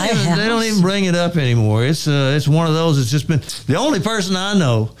they Or buy a don't house. even bring it up anymore. It's one of those. It's just been the only person I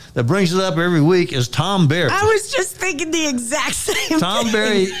know that brings it up every week is Tom Berry. I was just thinking the exact same Tom thing.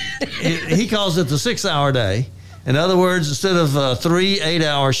 Berry, he calls it the 6-hour day. In other words, instead of 3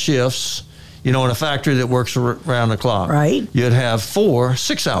 8-hour shifts, in a factory that works around the clock, Right. you'd have 4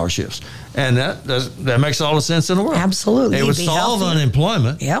 6-hour shifts. And that makes all the sense in the world. Absolutely. It would You'd be solve healthier.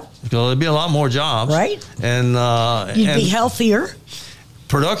 unemployment. Yep. Because there'd be a lot more jobs. Right. And You'd be healthier.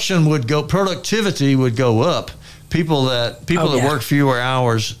 productivity would go up. People that yeah. work fewer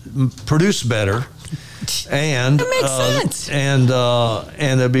hours produce better. And That makes sense. And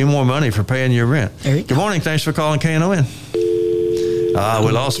there'd be more money for paying your rent. There you Good go. morning. Thanks for calling KNON.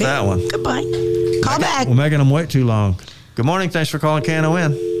 We lost Okay. that one. Goodbye. Call back. We're making them wait too long. Good morning. Thanks for calling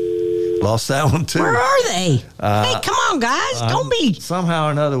KNON. Lost that one too. Where are they? Hey, come on, guys. Don't be. Somehow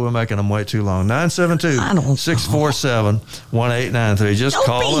or another, we're making them wait too long. I don't 972-647-1893. Just Don't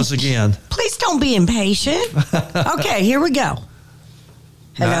call be- us again. Please don't be impatient. Okay, here we go.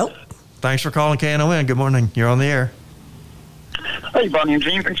 Hello. Thanks for calling KNON. Good morning. You're on the air. Hey, Bonnie and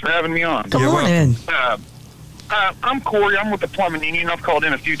Gene, thanks for having me on. Good You're morning. I'm Corey. I'm with the plumbing union. I've called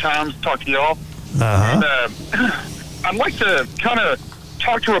in a few times to talk to y'all. Uh-huh. And I'd like to kind of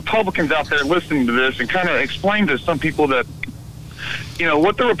talk to Republicans out there listening to this and kind of explain to some people that,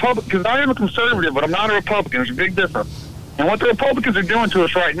 what the Republicans, because I am a conservative, but I'm not a Republican. There's a big difference. And what the Republicans are doing to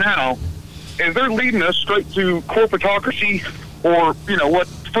us right now is they're leading us straight to corporatocracy, or, what,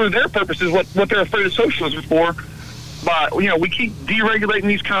 for their purposes, what they're afraid of socialism for. But, we keep deregulating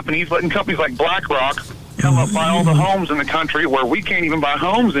these companies, letting companies like BlackRock come up buy all the homes in the country where we can't even buy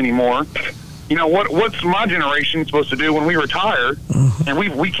homes anymore. What's my generation supposed to do when we retire and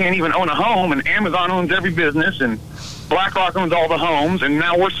we can't even own a home, and Amazon owns every business and BlackRock owns all the homes, and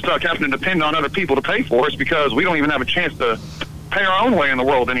now we're stuck having to depend on other people to pay for us because we don't even have a chance to pay our own way in the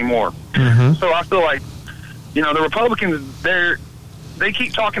world anymore. So I feel like, the Republicans, they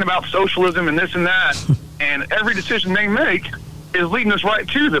keep talking about socialism and this and that, and every decision they make is leading us right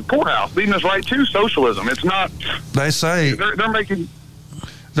to the poorhouse, leading us right to socialism. It's not. They say They're making.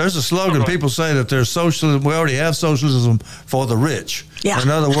 There's a slogan. People say that there's socialism. We already have socialism for the rich. Yeah. In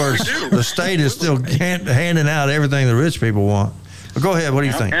other words, the state is still handing out everything the rich people want. But go ahead. What do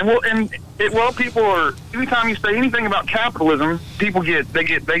you think? And people are. Anytime you say anything about capitalism, people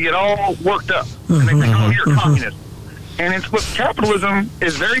get all worked up, and they think, "Oh, you're a communist." And it's what capitalism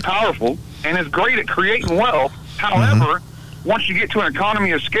is very powerful and is great at creating wealth. However, once you get to an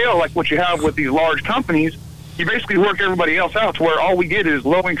economy of scale like what you have with these large companies, you basically work everybody else out to where all we get is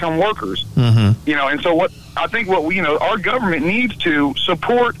low-income workers. And so our government needs to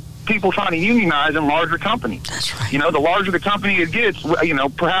support people trying to unionize in larger companies. That's right. The larger the company it gets,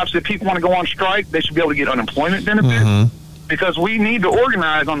 perhaps if people want to go on strike, they should be able to get unemployment benefits because we need to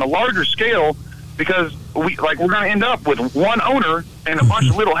organize on the larger scale because we're going to end up with one owner and a bunch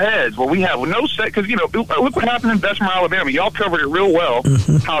of little heads where we have no set. Because, look what happened in Bessemer, Alabama. Y'all covered it real well,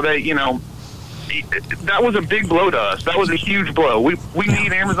 how they, that was a big blow to us. That was a huge blow. We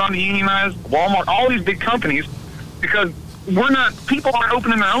need Amazon to unionize, Walmart, all these big companies, because people aren't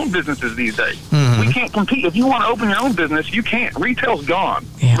opening their own businesses these days. We can't compete. If you want to open your own business, you can't. Retail's gone.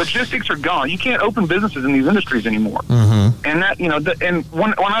 Yeah. Logistics are gone. You can't open businesses in these industries anymore. And that, and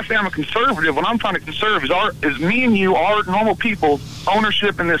when I say I'm a conservative, what I'm trying to conserve is me and you, our normal people's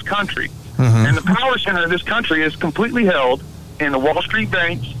ownership in this country. And the power center of this country is completely held in the Wall Street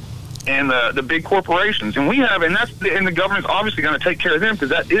banks and the big corporations, and and the government's obviously going to take care of them because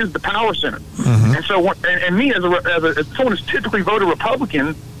that is the power center. And so, and me as someone who's typically voted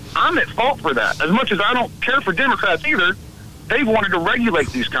Republican, I'm at fault for that. As much as I don't care for Democrats either, they've wanted to regulate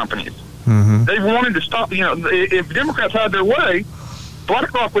these companies. They've wanted to stop. If Democrats had their way,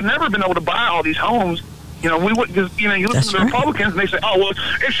 BlackRock would never have been able to buy all these homes. We would, because you listen to the Republicans and they say, "Oh, well,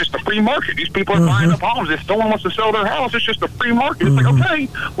 it's just a free market. These people are buying up homes. If someone wants to sell their house, it's just a free market." It's like, okay,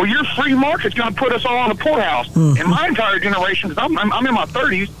 well, your free market's going to put us all in the poorhouse. In my entire generation, because I'm in my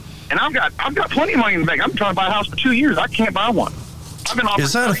 30s, and I've got plenty of money in the bank. I'm trying to buy a house for 2 years. I can't buy one. I've been offering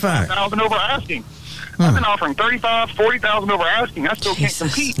 $35,000 over asking. I've been offering $35,000, $40,000 over asking. I still can't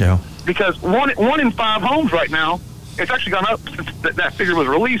compete because one in 5 homes right now. It's actually gone up since that figure was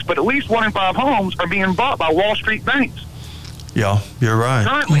released, but at least 1 in 5 homes are being bought by Wall Street banks. Yeah, you're right.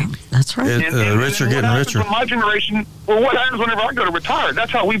 Currently. That's right. Rich are getting richer. My generation, what happens whenever I go to retire?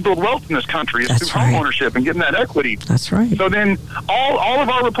 That's how we build wealth in this country, is through home ownership and getting that equity. That's right. So then all of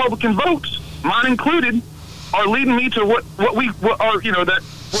our Republican votes, mine included, are leading me to what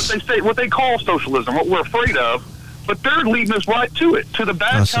they call socialism, what we're afraid of, but they're leading us right to it, to the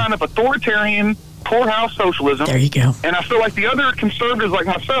bad kind of authoritarian poorhouse socialism. There you go. And I feel like the other conservatives like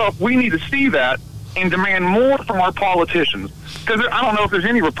myself, we need to see that and demand more from our politicians. Because I don't know if there's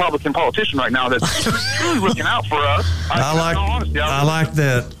any Republican politician right now that's truly looking out for us. I like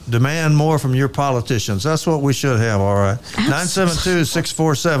that. Demand more from your politicians. That's what we should have, all right.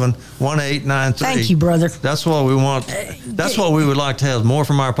 972-647-1893. Thank you, brother. That's what we want. That's what we would like to have, more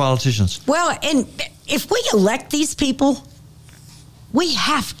from our politicians. Well, and if we elect these people, we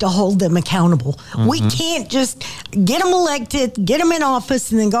have to hold them accountable. We can't just get them elected, get them in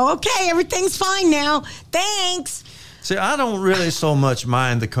office, and then go, okay, everything's fine now. Thanks. See, I don't really so much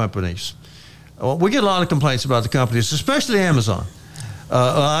mind the companies. We get a lot of complaints about the companies, especially Amazon.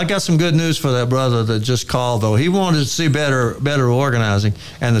 I got some good news for that brother that just called, though. He wanted to see better organizing.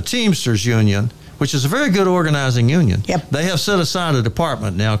 And the Teamsters Union, which is a very good organizing union, they have set aside a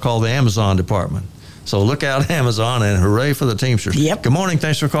department now called the Amazon Department. So look out, Amazon, and hooray for the Teamsters. Good morning.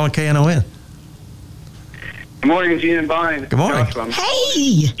 Thanks for calling KNON. Good morning, Gene and Vine. Good morning.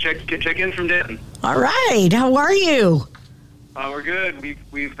 Hey. Check in from Denton. All right. How are you? We're good.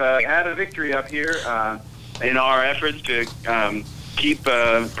 We've had a victory up here in our efforts to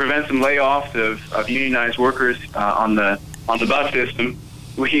prevent some layoffs of unionized workers on the bus system.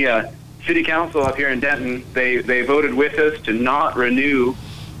 We City Council up here in Denton, they voted with us to not renew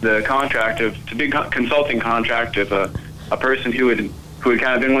the contract the big consulting contract of a person who had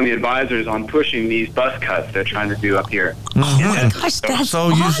kind of been one of the advisors on pushing these bus cuts they're trying to do up here. Oh, gosh, that's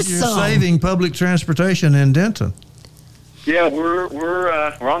awesome. You're saving public transportation in Denton. Yeah, we're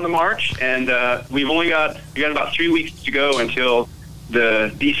on the march, and we got about 3 weeks to go until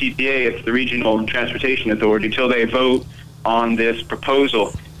the DCTA, it's the Regional Transportation Authority, until they vote on this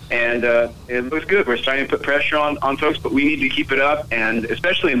proposal. And it looks good. We're starting to put pressure on folks, but we need to keep it up, and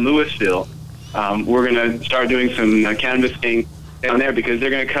especially in Louisville, we're going to start doing some canvassing down there because they're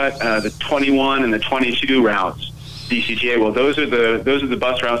going to cut the 21 and the 22 routes. DCTA. Well, those are the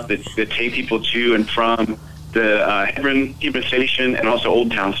bus routes that take people to and from the Hebron Station and also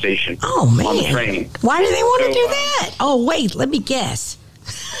Old Town Station. Oh man! On the train. Why do they want to do that? Oh wait, let me guess.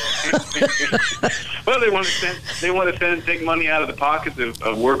 Well, they want to take money out of the pockets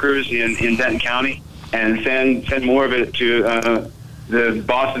of workers in Denton County and send more of it to the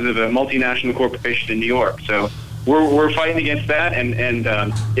bosses of a multinational corporation in New York. So we're fighting against that. And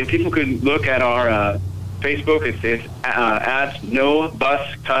if people could look at our Facebook, it's at No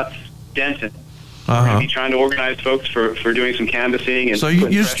Bus Cuts Denton. We're going to be trying to organize folks for doing some canvassing. And so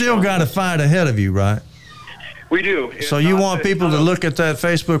you still got a fight ahead of you, right? We do. So you want people to look at that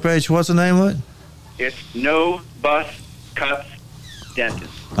Facebook page. What's the name of it? It's No Bus Cuts Denton.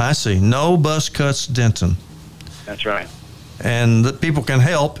 I see. No Bus Cuts Denton. That's right. And the people can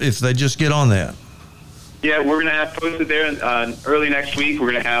help if they just get on that. Yeah, we're going to have posted there early next week.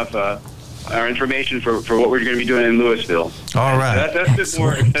 We're going to have our information for what we're going to be doing in Louisville. All right. That's just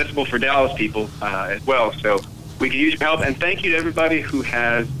more accessible for Dallas people as well. So we can use your help. And thank you to everybody who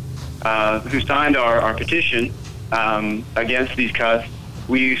has who signed our petition against these cuts.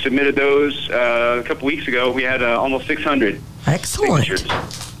 We submitted those a couple weeks ago. We had almost 600 Excellent. signatures.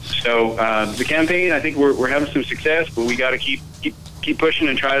 So the campaign, I think we're having some success, but we got to keep pushing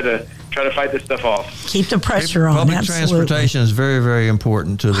and try to fight this stuff off. Keep the pressure on. Public Absolutely. transportation is very, very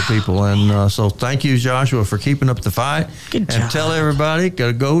important to the people. And so thank you, Joshua, for keeping up the fight. Good job. And tell everybody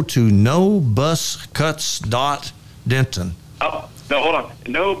to go to nobuscuts.denton. Oh, no, hold on.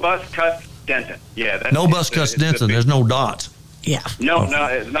 No Bus Cuts Denton. Yeah. No Bus Cuts Denton. There's no dot. Yeah. No,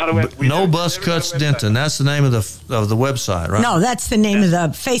 it's not a web. No Bus Cuts Denton. That's the name of the website, right? No, that's the name of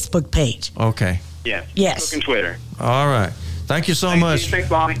the Facebook page. Okay. Yeah. Yes. Facebook and Twitter. All right. Thank you so much. Thanks,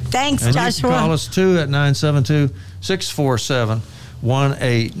 Bonnie. Thanks, And Joshua. you can call us too at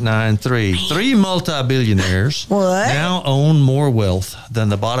 972-647-1893. 3 multi-billionaires now own more wealth than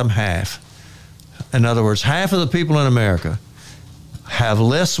the bottom half. In other words, half of the people in America have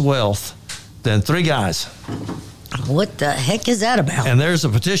less wealth than 3 guys. What the heck is that about? And there's a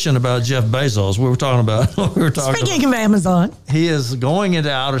petition about Jeff Bezos. We were talking about. Speaking of Amazon, he is going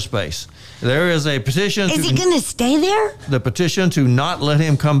into outer space. There is a petition. Is he going to stay there? The petition to not let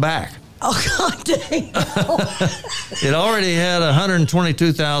him come back. Oh, God dang. It already had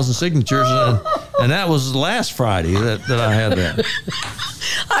 122,000 signatures, and that was last Friday that I had that.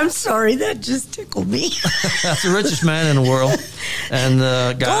 I'm sorry, that just tickled me. That's the richest man in the world. And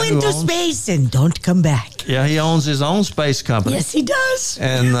the guy Go into space and don't come back. Yeah, he owns his own space company. Yes, he does.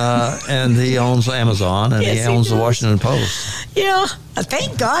 And he owns Amazon, and Yes, he owns he the does. Washington Post. Yeah,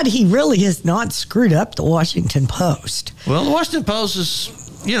 thank God he really has not screwed up the Washington Post. Well, the Washington Post is,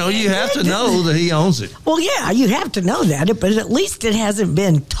 you have to know that he owns it. Well, yeah, you have to know that, but at least it hasn't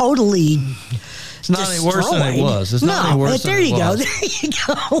been totally It's not any worse than it was. It's not any worse than there it you go. was. There you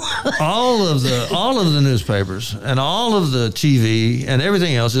go. All of the newspapers and all of the TV and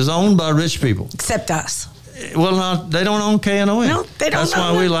everything else is owned by rich people. Except us. Well, they don't own KNON. No, they don't That's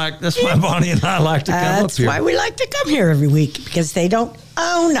own why it. That's why Bonnie and I like to come up That's here. why we like to come here every week, because they don't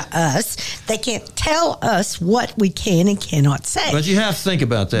own us. They can't tell us what we can and cannot say. But you have to think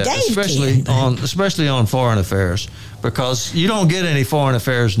about that, Dave especially on foreign affairs, because you don't get any foreign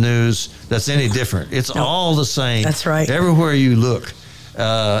affairs news that's any different. It's all the same. That's right. Everywhere you look,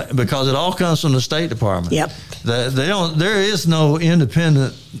 because it all comes from the State Department. Yep. There is no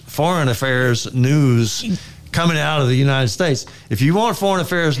independent foreign affairs news coming out of the United States. If you want foreign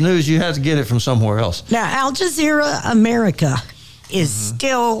affairs news, you have to get it from somewhere else. Now, Al Jazeera America is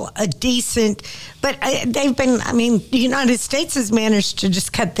still a decent, but the United States has managed to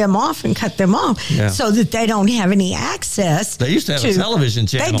just cut them off so that they don't have any access. They used to have a television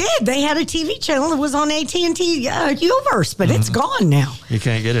channel. They did. They had a TV channel that was on AT&T Uverse, but it's gone now. You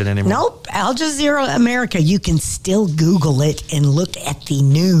can't get it anymore. Nope. Al Jazeera America, you can still Google it and look at the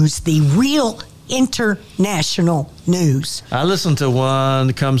news, the real international news. I listened to one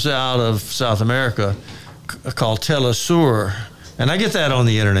that comes out of South America called Telesur, and I get that on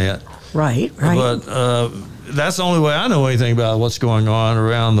the internet. Right. But that's the only way I know anything about what's going on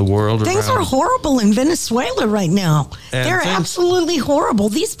around the world. Things are horrible in Venezuela right now. And They're absolutely horrible.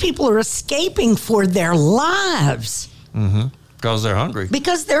 These people are escaping for their lives. Mm-hmm. Because they're hungry.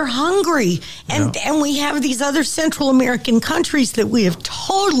 Because they're hungry. And we have these other Central American countries that we have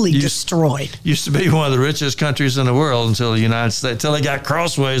totally destroyed. Used to be one of the richest countries in the world until they got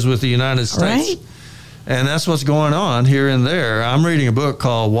crossways with the United States. Right. And that's what's going on here and there. I'm reading a book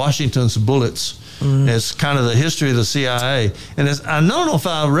called Washington's Bullets. It's kind of the history of the CIA. And I don't know if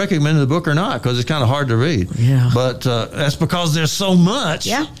I recommend the book or not, because it's kind of hard to read. Yeah. But that's because there's so much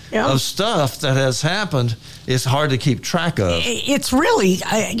of stuff that has happened, it's hard to keep track of. It's really,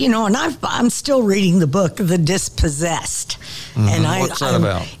 and I'm still reading the book, The Dispossessed. And What's that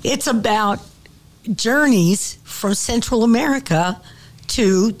about? It's about journeys from Central America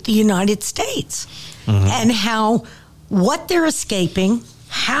to the United States and how what they're escaping,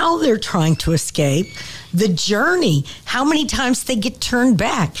 how they're trying to escape, the journey, how many times they get turned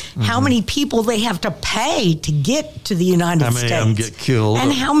back, how many people they have to pay to get to the United States. How many of them get killed.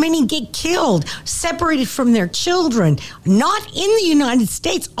 And how many get killed, separated from their children, not in the United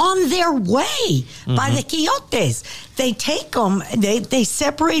States, on their way by the Quixotes. They take them, they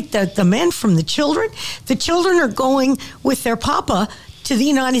separate the men from the children. The children are going with their papa to the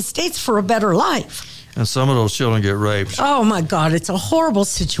United States for a better life. And some of those children get raped. Oh, my God. It's a horrible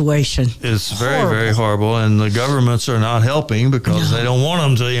situation. It's very, very horrible. And the governments are not helping because they don't want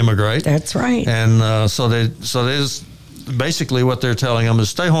them to immigrate. That's right. And so they just basically what they're telling them is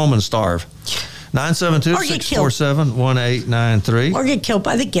stay home and starve. 972-647-1893. Or get killed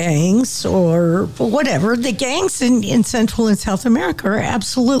by the gangs or whatever. The gangs in Central and South America are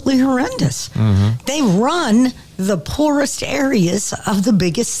absolutely horrendous. They run the poorest areas of the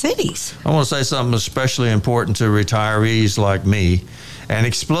biggest cities. I want to say something especially important to retirees like me. An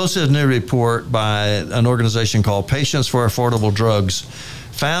explosive new report by an organization called Patients for Affordable Drugs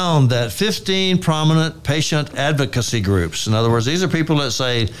found that 15 prominent patient advocacy groups, in other words, these are people that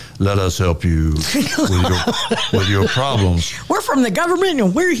say, let us help you with your problems. We're from the government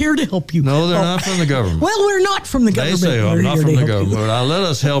and we're here to help you. No, they're not from the government. Well, we're not from the government. They say, I'm not from the government. Let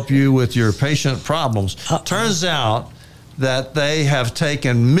us help you with your patient problems. Turns out that they have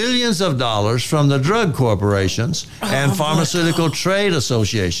taken millions of dollars from the drug corporations and pharmaceutical trade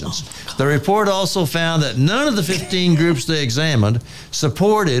associations. The report also found that none of the 15 groups they examined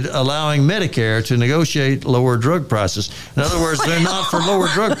supported allowing Medicare to negotiate lower drug prices. In other words, they're not for lower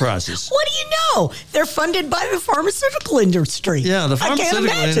drug prices. What do you know? They're funded by the pharmaceutical industry. Yeah, the pharmaceutical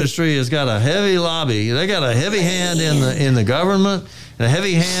industry has got a heavy lobby. They got a heavy hand in the government and a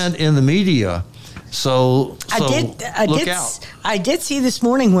heavy hand in the media. So look out. I did see this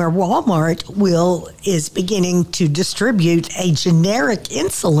morning where Walmart is beginning to distribute a generic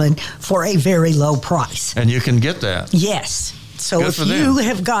insulin for a very low price. And you can get that. Yes. So if you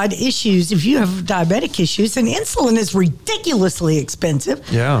have got issues, if you have diabetic issues, and insulin is ridiculously expensive.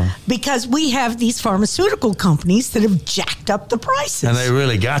 Yeah. Because we have these pharmaceutical companies that have jacked up the prices. And they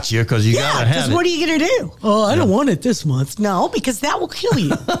really got you because you got to have it. Yeah, because what are you going to do? Oh, I don't want it this month. No, because that will kill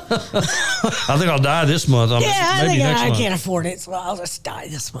you. I think I'll die this month. Maybe next month. I can't afford it, so I'll just die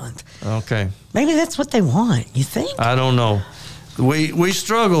this month. Okay. Maybe that's what they want, you think? I don't know. We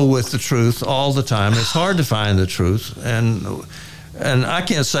struggle with the truth all the time. It's hard to find the truth. And I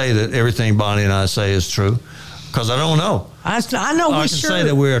can't say that everything Bonnie and I say is true because I don't know. I know I can say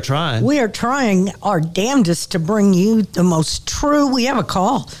that we are trying. We are trying our damnedest to bring you the most true. We have a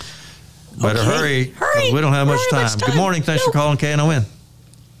call. Better hurry. We don't have much time. Good morning. Thanks for calling KNON.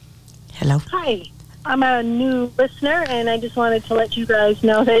 Hello. Hi. I'm a new listener, and I just wanted to let you guys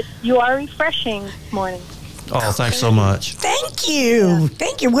know that you are refreshing this morning. Oh, thanks so much. Thank you. Yeah.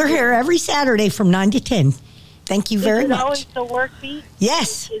 Thank you. We're here every Saturday from 9 to 10. Thank you very much. Is it always the work beat?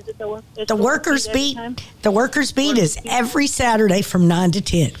 Yes. Is it the workers beat? The workers beat is every Saturday from 9 to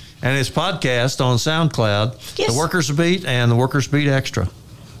 10. And it's podcast on SoundCloud. Yes. The Workers Beat and the Workers Beat Extra.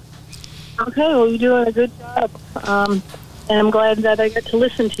 Okay, well, you're doing a good job. And I'm glad that I got to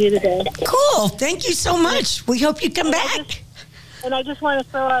listen to you today. Cool. Thank you so much. We hope you come back. I just want to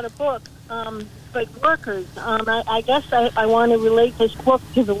throw out a book. But workers, I guess I want to relate this book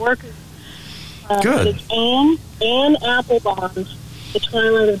to the workers. Good. It's Anne Applebaum's The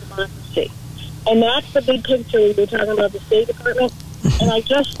Twilight of Democracy. And that's the big picture. We were talking about the State Department. And I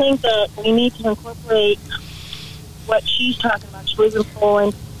just think that we need to incorporate what she's talking about. She lives in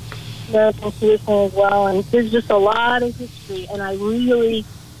Poland, American citizen as well. And there's just a lot of history. And I really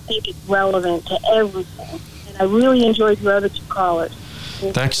think it's relevant to everything. And I really enjoyed your other two callers.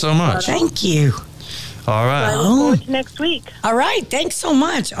 Thanks so much. Thank you. All right. I look forward to next week. All right. Thanks so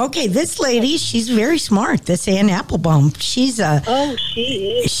much. Okay, this lady, she's very smart. This Anne Applebaum. She's a. Oh,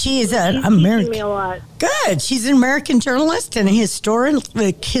 she is. She is an American. American. Me a lot. Good. She's an American journalist and a historian.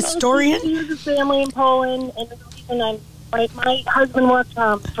 She has a family in Poland, and the reason my husband worked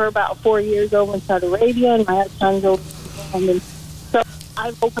for about 4 years over in Saudi Arabia, and my son's over in Poland. And so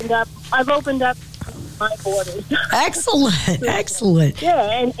I've opened up my borders. Excellent. Yeah,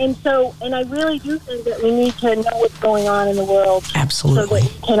 and I really do think that we need to know what's going on in the world. Absolutely. So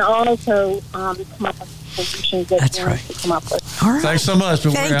that we can also come up with solutions that we want to come up with. All right. Thanks so much.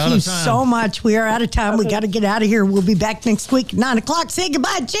 But Thank you so much. We are out of time. Okay. We got to get out of here. We'll be back next week at 9 o'clock. Say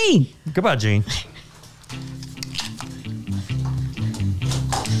goodbye, Gene. Goodbye, Gene.